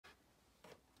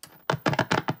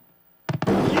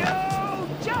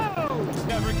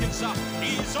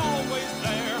is always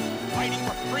there, fighting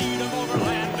for freedom over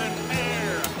land and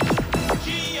air.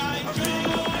 G.I.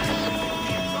 Joe!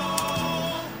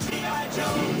 G.I.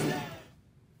 Joe!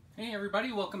 Hey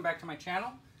everybody, welcome back to my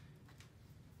channel.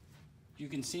 You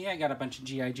can see I got a bunch of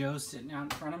G.I. Joes sitting out in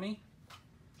front of me.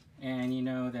 And you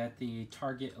know that the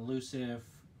Target elusive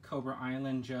Cobra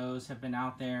Island Joes have been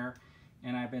out there,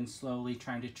 and I've been slowly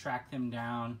trying to track them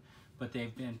down, but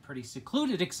they've been pretty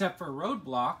secluded except for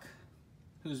Roadblock,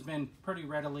 who's been pretty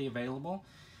readily available,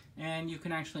 and you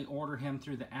can actually order him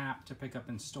through the app to pick up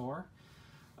in store.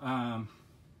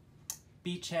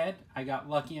 Beachhead, I got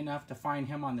lucky enough to find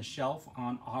him on the shelf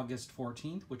on August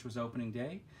 14th, which was opening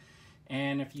day.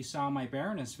 And if you saw my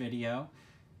Baroness video,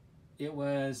 it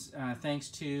was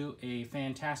thanks to a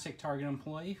fantastic Target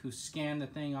employee who scanned the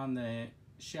thing on the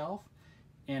shelf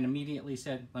and immediately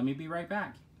said, "Let me be right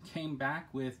back." Came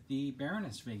back with the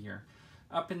Baroness figure.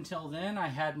 Up until then, I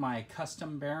had my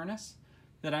custom Baroness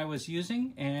that I was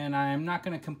using, and I'm not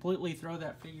going to completely throw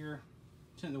that figure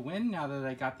to the wind now that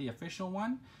I got the official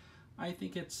one. I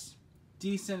think it's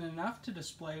decent enough to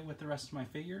display with the rest of my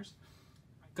figures.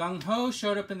 Gung-Ho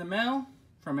showed up in the mail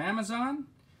from Amazon.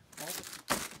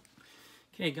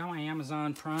 Okay, got my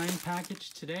Amazon Prime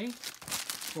package today.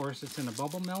 Of course, it's in a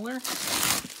bubble mailer.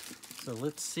 So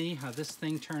let's see how this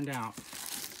thing turned out.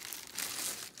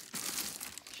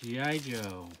 G.I.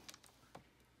 Joe.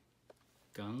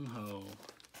 Gung-Ho.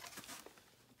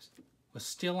 Was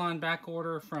still on back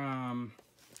order from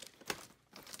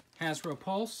Hasbro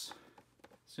Pulse.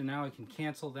 So now I can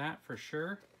cancel that for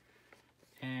sure.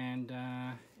 And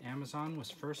Amazon was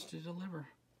first to deliver.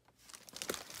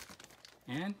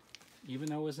 And even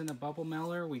though it was in a bubble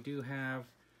mailer, we do have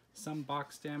some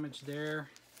box damage there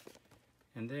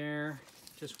and there.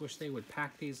 Just wish they would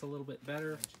pack these a little bit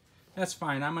better. That's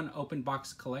fine, I'm an open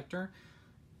box collector.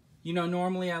 You know,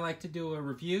 normally I like to do a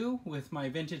review with my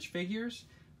vintage figures.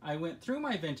 I went through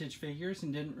my vintage figures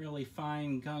and didn't really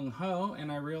find Gung-Ho,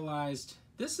 and I realized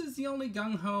this is the only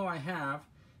Gung-Ho I have,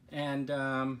 and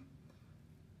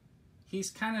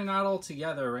he's kind of not all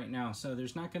together right now, so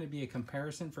there's not going to be a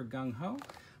comparison for Gung-Ho.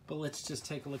 But let's just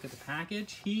take a look at the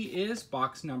package. He is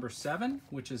box number 7,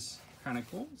 which is kind of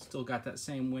cool. Still got that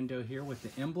same window here with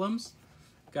the emblems.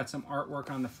 Got some artwork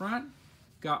on the front,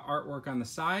 got artwork on the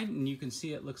side, and you can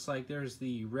see it looks like there's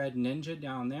the red ninja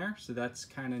down there, so that's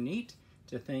kind of neat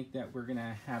to think that we're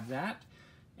gonna have that,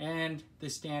 and the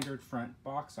standard front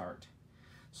box art.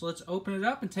 So let's open it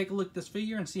up and take a look at this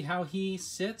figure and see how he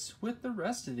sits with the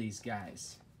rest of these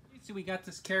guys. So we got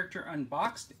this character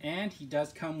unboxed, and he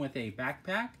does come with a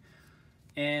backpack.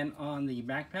 And on the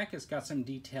backpack, it's got some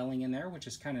detailing in there, which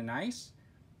is kind of nice.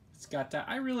 It's got,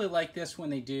 I really like this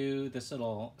when they do this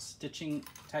little stitching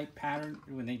type pattern,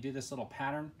 when they do this little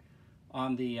pattern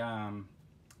on the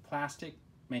plastic,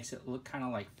 makes it look kind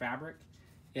of like fabric.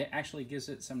 It actually gives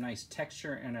it some nice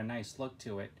texture and a nice look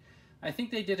to it. I think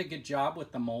they did a good job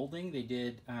with the molding. They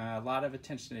did a lot of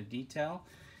attention to detail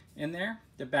in there.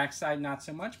 The backside, not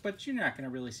so much, but you're not going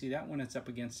to really see that when it's up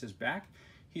against his back.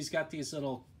 He's got these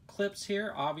little clips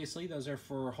here. Obviously, those are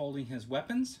for holding his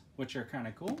weapons, which are kind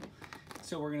of cool.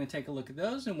 So we're going to take a look at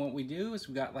those, and what we do is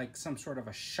we got like some sort of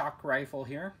a shock rifle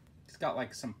here. It's got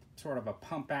like some sort of a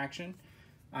pump action.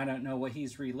 I don't know what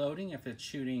he's reloading, if it's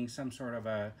shooting some sort of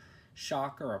a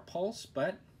shock or a pulse,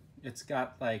 but it's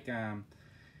got like,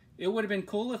 it would have been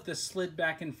cool if this slid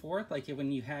back and forth, like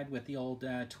when you had with the old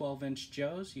 12-inch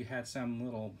Joes. You had some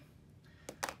little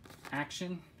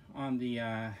action on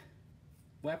the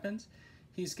weapons.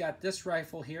 He's got this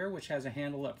rifle here, which has a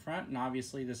handle up front, and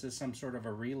obviously this is some sort of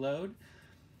a reload.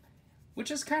 Which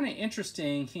is kind of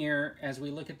interesting here as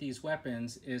we look at these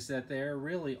weapons, is that they're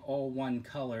really all one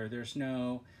color. There's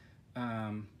no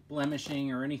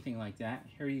blemishing or anything like that.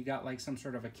 Here you got like some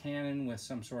sort of a cannon with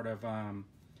some sort of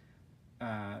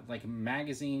like a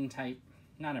magazine type,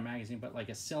 not a magazine, but like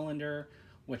a cylinder,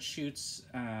 which shoots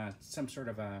some sort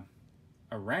of a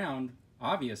round,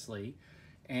 obviously.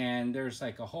 And there's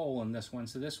like a hole in this one,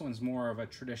 so this one's more of a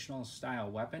traditional style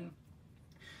weapon.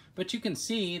 But you can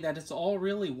see that it's all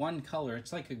really one color.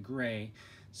 It's like a gray.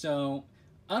 So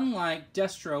unlike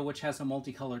Destro, which has a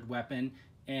multicolored weapon,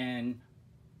 and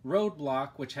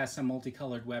Roadblock, which has some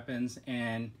multicolored weapons,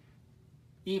 and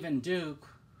even Duke,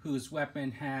 whose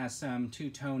weapon has some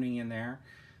two-toning in there,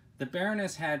 the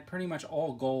Baroness had pretty much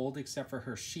all gold except for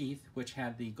her sheath, which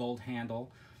had the gold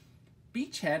handle.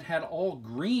 Beachhead had all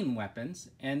green weapons,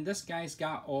 and this guy's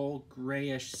got all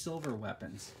grayish silver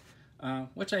weapons,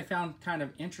 which I found kind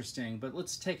of interesting. But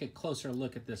let's take a closer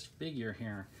look at this figure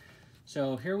here.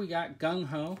 So here we got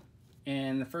Gung-Ho,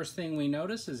 and the first thing we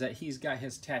notice is that he's got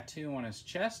his tattoo on his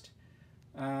chest.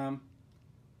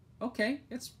 okay,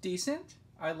 it's decent.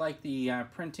 I like the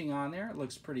printing on there. It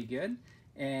looks pretty good.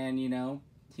 And, you know,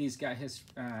 he's got his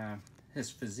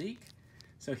physique.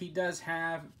 So he does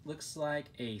have, looks like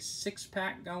a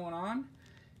six-pack going on.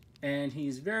 And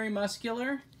he's very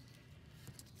muscular.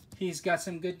 He's got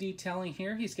some good detailing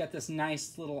here. He's got this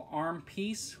nice little arm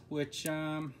piece, which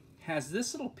has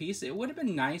this little piece. It would have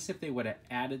been nice if they would have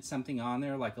added something on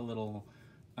there, like a little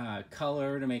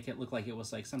color to make it look like it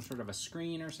was like some sort of a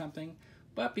screen or something.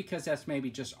 But because that's maybe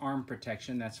just arm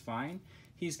protection, that's fine.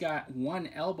 He's got one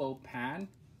elbow pad,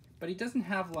 but he doesn't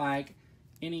have like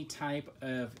any type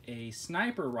of a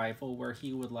sniper rifle where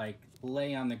he would like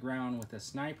lay on the ground with a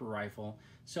sniper rifle.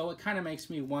 So it kind of makes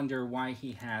me wonder why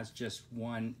he has just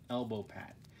one elbow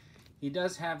pad. He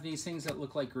does have these things that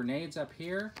look like grenades up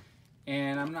here,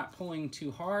 and I'm not pulling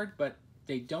too hard, but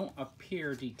they don't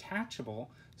appear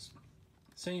detachable,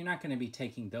 so you're not going to be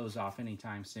taking those off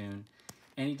anytime soon.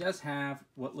 And he does have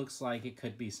what looks like it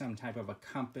could be some type of a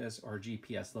compass or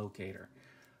GPS locator.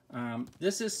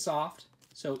 This is soft,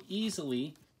 so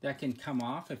easily that can come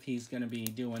off if he's going to be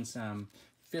doing some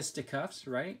fisticuffs,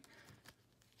 right?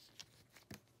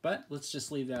 But let's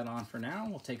just leave that on for now.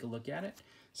 We'll take a look at it.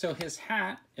 So his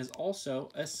hat is also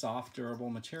a soft, durable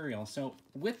material. So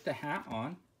with the hat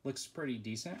on, looks pretty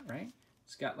decent, right?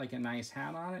 It's got like a nice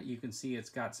hat on it. You can see it's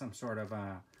got some sort of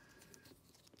a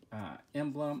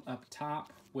emblem up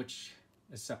top, which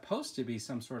is supposed to be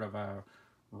some sort of a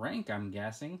rank, I'm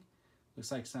guessing.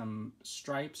 Looks like some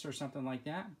stripes or something like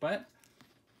that, but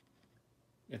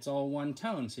it's all one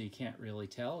tone, so you can't really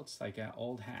tell. It's like an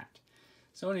old hat.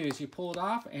 So anyways, you pull it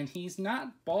off, and he's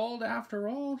not bald after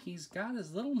all. He's got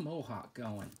his little mohawk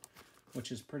going,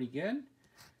 which is pretty good.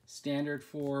 Standard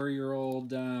for your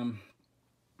old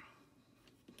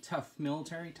tough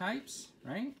military types,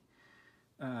 right?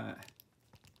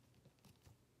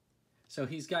 So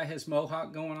he's got his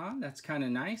mohawk going on. That's kind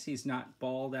of nice. He's not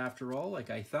bald after all, like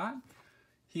I thought.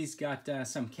 He's got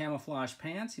some camouflage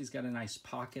pants. He's got a nice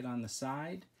pocket on the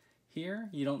side here.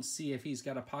 You don't see if he's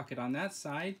got a pocket on that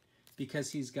side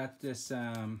because he's got this,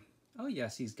 oh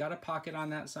yes, he's got a pocket on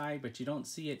that side, but you don't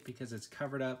see it because it's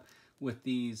covered up with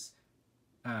these,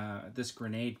 this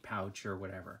grenade pouch or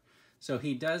whatever. So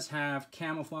he does have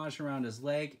camouflage around his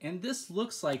leg, and this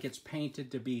looks like it's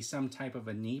painted to be some type of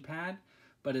a knee pad,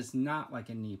 but it's not like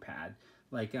a knee pad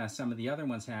like some of the other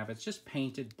ones have. It's just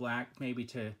painted black, maybe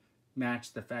to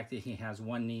match the fact that he has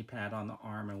one knee pad on the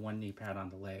arm and one knee pad on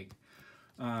the leg.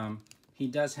 He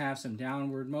does have some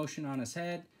downward motion on his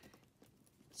head.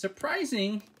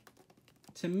 Surprising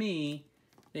to me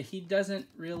that he doesn't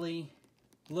really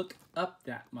look up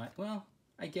that much. Well,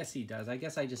 I guess he does. I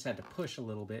guess I just had to push a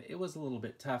little bit. It was a little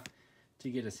bit tough to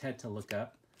get his head to look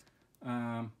up.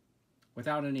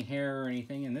 Without any hair or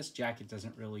anything, and this jacket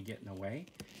doesn't really get in the way.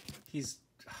 He's,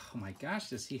 oh my gosh,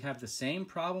 does he have the same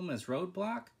problem as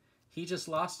Roadblock? He just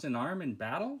lost an arm in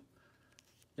battle?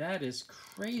 That is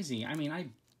crazy. I mean, I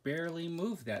barely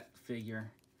moved that figure.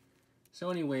 So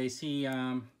anyways, he's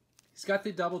got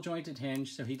the double jointed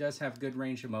hinge, so he does have good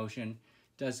range of motion,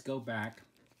 does go back.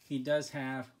 He does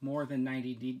have more than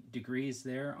 90 degrees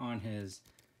there on his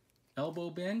elbow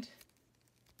bend.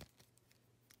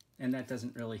 And that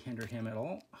doesn't really hinder him at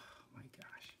all. Oh my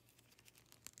gosh.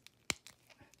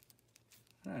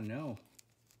 I don't know.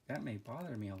 That may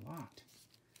bother me a lot.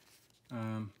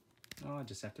 I'll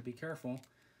just have to be careful.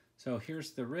 So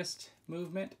here's the wrist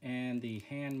movement, and the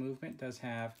hand movement does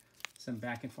have some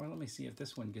back and forth. Let me see if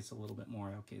this one gets a little bit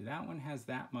more. Okay, that one has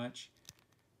that much.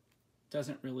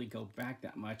 Doesn't really go back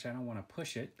that much. I don't want to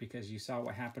push it because you saw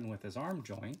what happened with his arm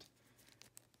joint.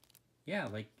 Yeah,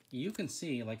 like you can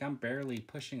see, like I'm barely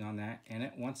pushing on that, and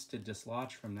it wants to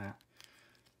dislodge from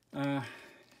that.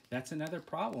 That's another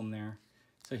problem there.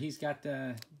 So he's got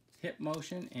the hip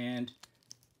motion and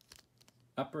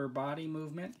upper body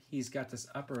movement. He's got this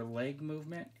upper leg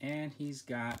movement, and he's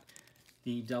got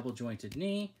the double jointed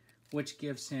knee, which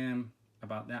gives him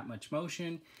about that much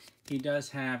motion. He does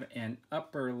have an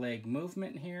upper leg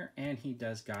movement here, and he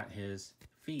does got his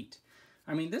feet.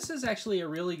 I mean, this is actually a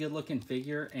really good looking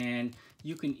figure, and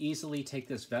you can easily take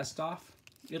this vest off.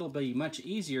 It'll be much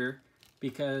easier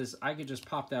because I could just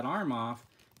pop that arm off,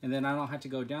 and then I don't have to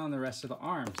go down the rest of the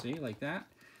arm. See, like that?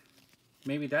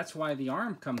 Maybe that's why the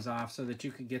arm comes off, so that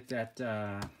you could get that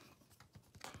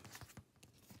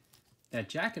that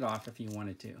jacket off if you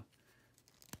wanted to.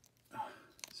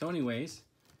 So anyways,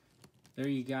 there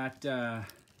you got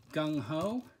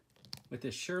Gung-Ho with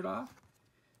his shirt off.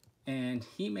 And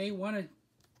he may want to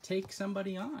take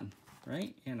somebody on,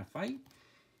 right, in a fight.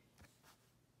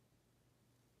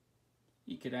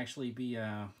 He could actually be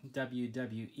a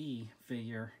WWE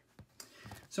figure.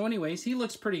 So anyways, he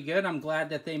looks pretty good. I'm glad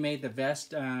that they made the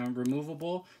vest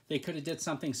removable. They could have did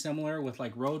something similar with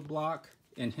like Roadblock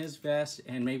in his vest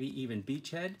and maybe even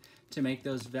Beachhead to make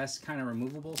those vests kind of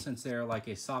removable since they're like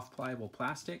a soft pliable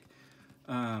plastic.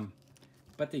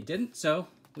 But they didn't, so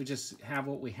we just have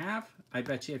what we have. I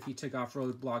bet you if you took off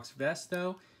Roadblock's vest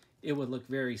though, it would look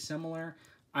very similar.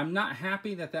 I'm not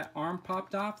happy that that arm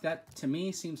popped off. That to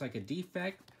me seems like a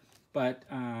defect. But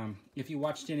if you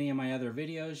watched any of my other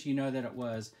videos, you know that it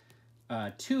was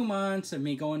 2 months of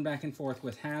me going back and forth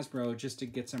with Hasbro just to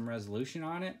get some resolution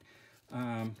on it.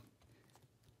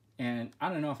 And I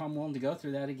don't know if I'm willing to go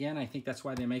through that again. I think that's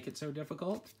why they make it so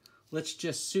difficult. Let's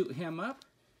just suit him up.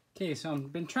 Okay, so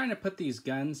I've been trying to put these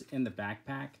guns in the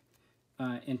backpack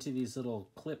into these little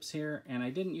clips here. And I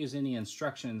didn't use any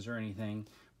instructions or anything.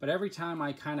 But every time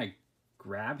I kind of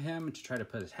grab him to try to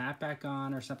put his hat back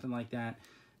on or something like that,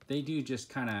 they do just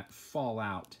kind of fall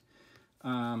out.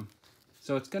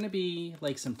 So it's going to be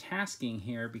like some tasking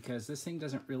here because this thing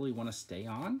doesn't really want to stay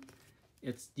on.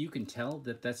 You can tell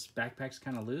that this backpack's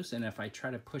kind of loose, and if I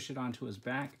try to push it onto his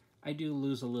back, I do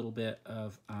lose a little bit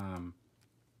of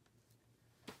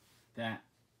that,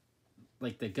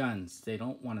 like the guns. They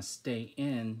don't want to stay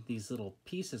in these little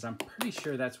pieces. I'm pretty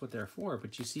sure that's what they're for,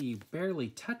 but you see you barely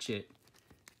touch it,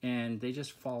 and they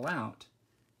just fall out.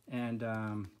 And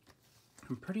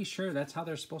I'm pretty sure that's how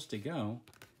they're supposed to go.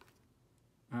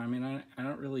 I mean, I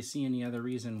don't really see any other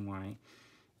reason why.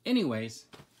 Anyways,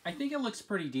 I think it looks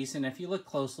pretty decent. If you look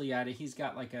closely at it, he's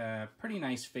got like a pretty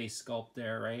nice face sculpt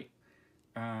there, right?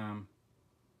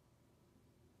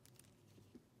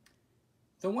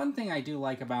 The one thing I do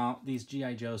like about these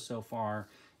G.I. Joes so far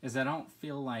is I don't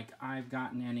feel like I've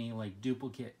gotten any like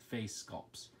duplicate face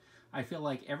sculpts. I feel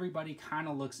like everybody kind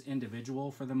of looks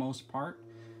individual for the most part.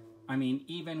 I mean,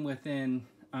 even within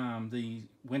the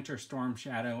Winter Storm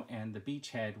Shadow and the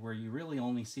Beachhead, where you really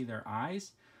only see their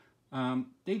eyes,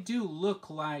 they do look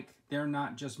like they're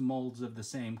not just molds of the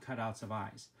same cutouts of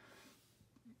eyes.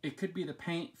 It could be the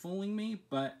paint fooling me,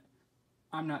 but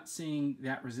I'm not seeing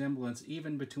that resemblance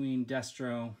even between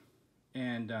Destro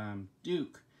and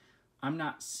Duke. I'm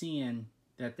not seeing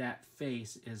that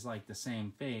face is like the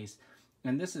same face.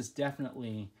 And this is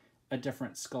definitely a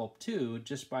different sculpt too,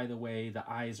 just by the way the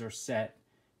eyes are set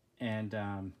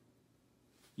and,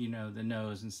 you know, the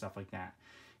nose and stuff like that.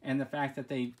 And the fact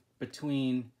that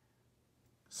between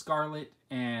Scarlet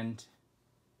and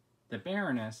the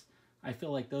Baroness, I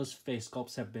feel like those face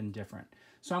sculpts have been different.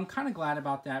 So I'm kind of glad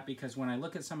about that because when I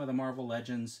look at some of the Marvel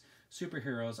Legends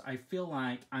superheroes, I feel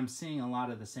like I'm seeing a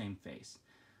lot of the same face.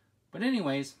 But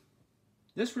anyways,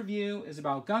 this review is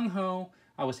about Gung-Ho.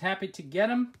 I was happy to get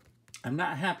him. I'm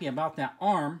not happy about that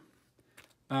arm,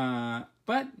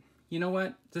 but you know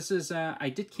what? This is, I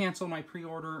did cancel my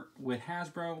pre-order with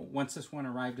Hasbro once this one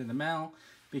arrived in the mail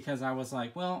because I was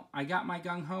like, well, I got my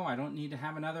Gung-Ho. I don't need to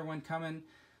have another one coming.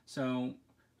 So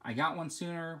I got one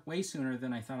sooner, way sooner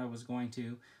than I thought I was going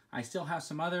to. I still have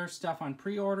some other stuff on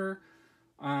pre-order,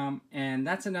 and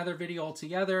that's another video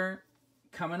altogether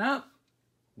coming up.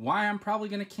 Why I'm probably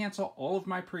going to cancel all of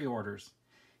my pre-orders.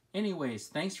 Anyways,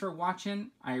 thanks for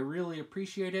watching. I really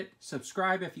appreciate it.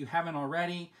 Subscribe if you haven't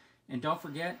already. And don't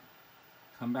forget,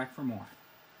 come back for more.